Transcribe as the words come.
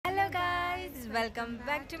Welcome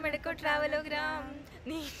back to Medico Travelogram.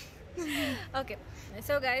 Okay,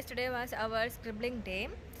 so guys, today was our scribbling day.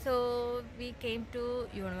 So we came to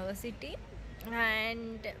university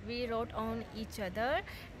and we wrote on each other.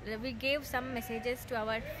 We gave some messages to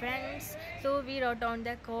our friends. So we wrote on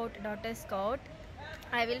the quote, daughter's quote.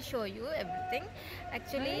 I will show you everything.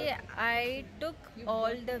 Actually, I took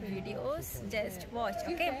all the videos. Just watch,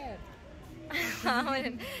 okay?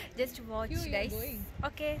 Just watch, guys.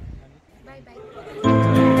 Okay. Bye bye.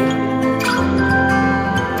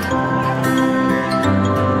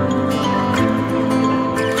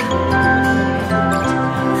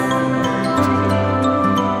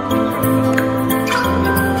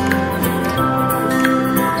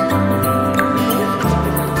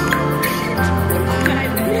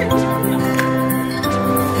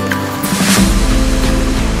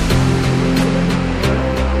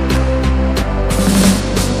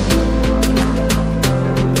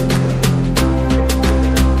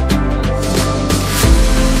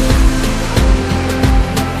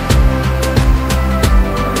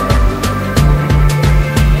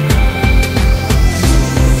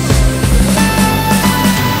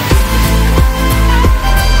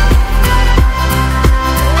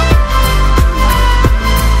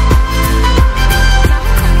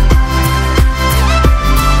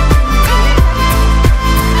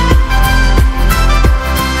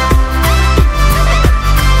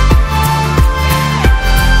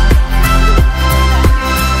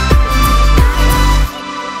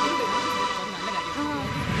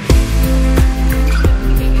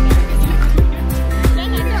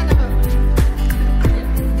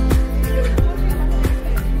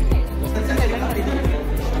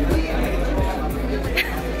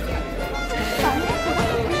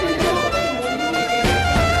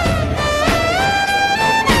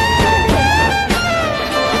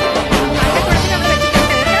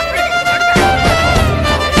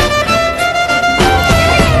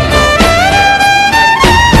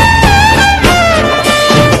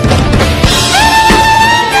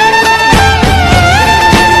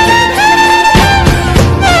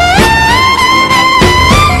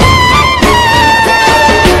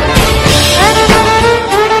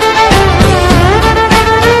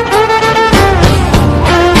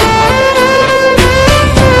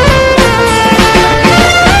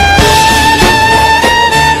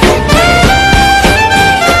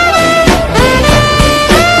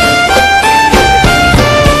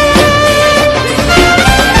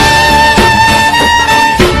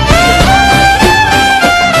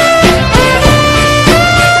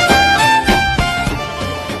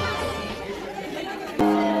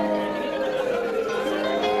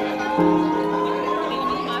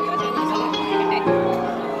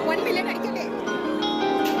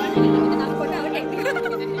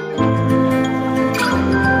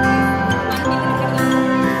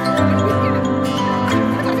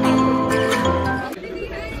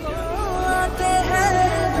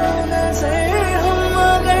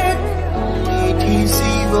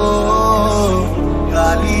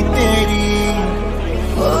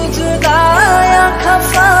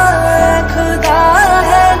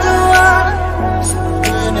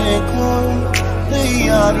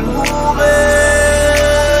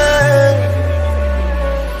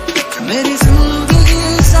 मेरी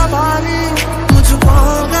जिंदगी सवारी मुझको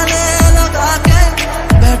गले लगा के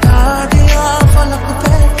बैठा दिया फलक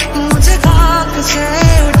पे मुझे खाक से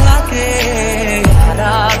उठा के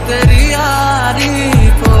यारा तेरी यारी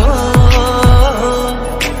को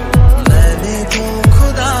मैंने तो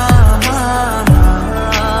खुदा माना।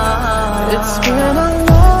 It's been a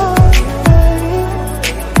long day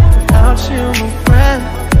without you, my friend,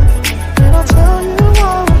 and I'll tell you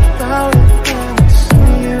all about it.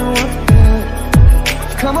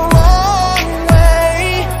 Come a long way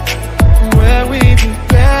from where we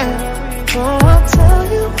began. Oh, I'll tell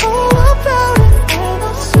you all about it when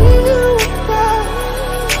I see you again.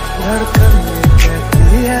 धड़कन ये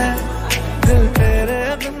कहती है दिल तेरे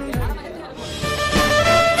बिन।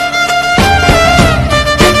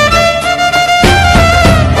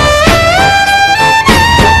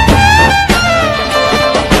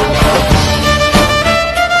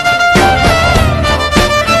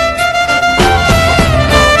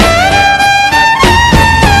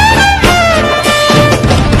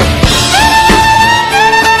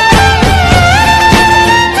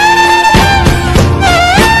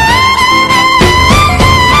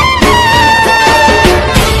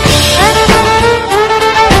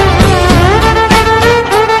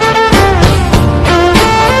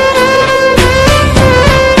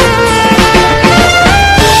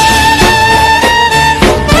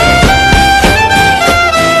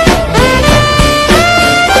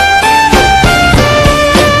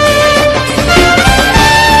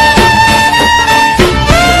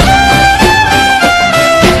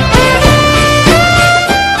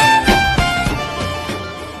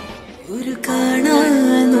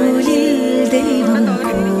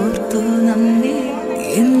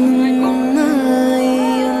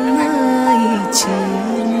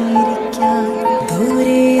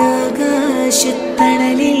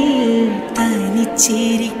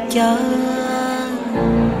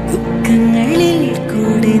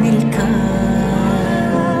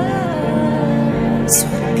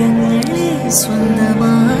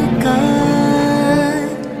 സ്വന്തമാക്കാൻ.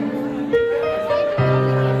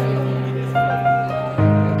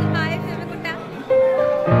 Hi ഫിലിക്കുട്ടാ.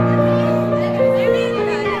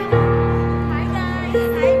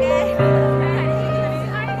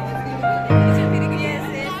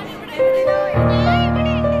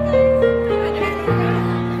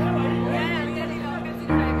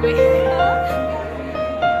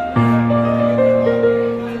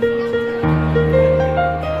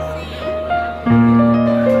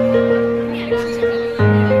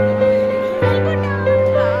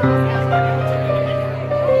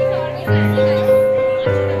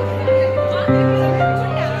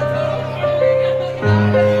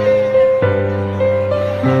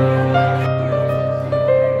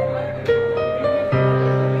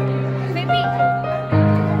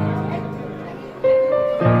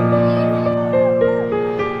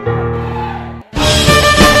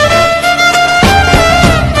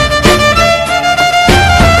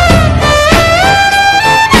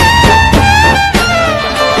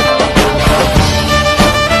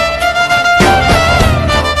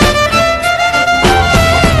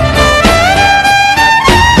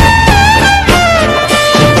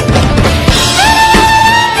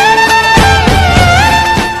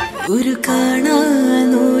 ഒരു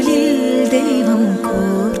കാണാനൂലിൽ ദൈവം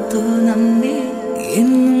കോർത്തു നമ്മെ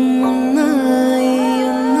എന്നും ഒന്നായി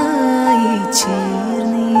ഒന്നായി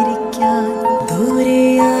ചേർന്നിരിക്കാൻ. ദൂരെ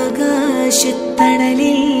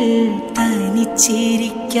ആകാശത്തണലിൽ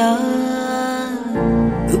തനിച്ചിരിക്കാൻ.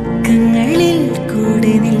 ദുഃഖങ്ങളിൽ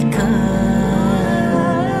കൂടെ നിൽക്കാൻ.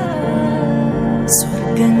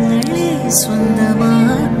 സ്വർഗങ്ങളെ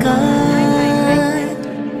സ്വന്തമാക്കാൻ.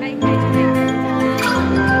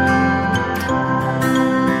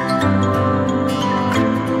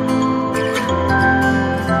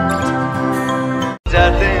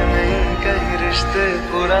 जाते नहीं कहीं रिश्ते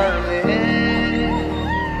पुराने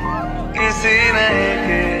किसी नए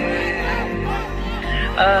के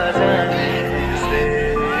आ जाने से.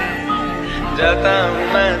 जाता हूँ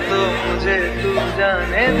मैं तो मुझे तू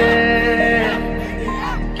जाने दे.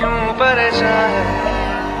 क्यों परेशान है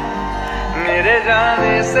मेरे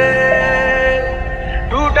जाने से.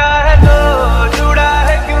 टूटा है तो जुड़ा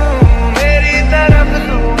है क्यों मेरी तरफ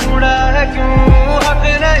तू मुड़ा है क्यों. हक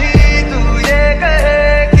नहीं तू ये कहे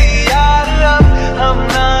कि यार अब हम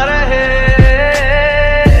ना रहे.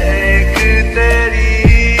 एक तेरी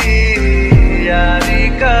यारी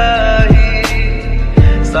का ही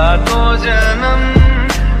सातों जन्म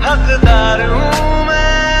हकदार हूँ.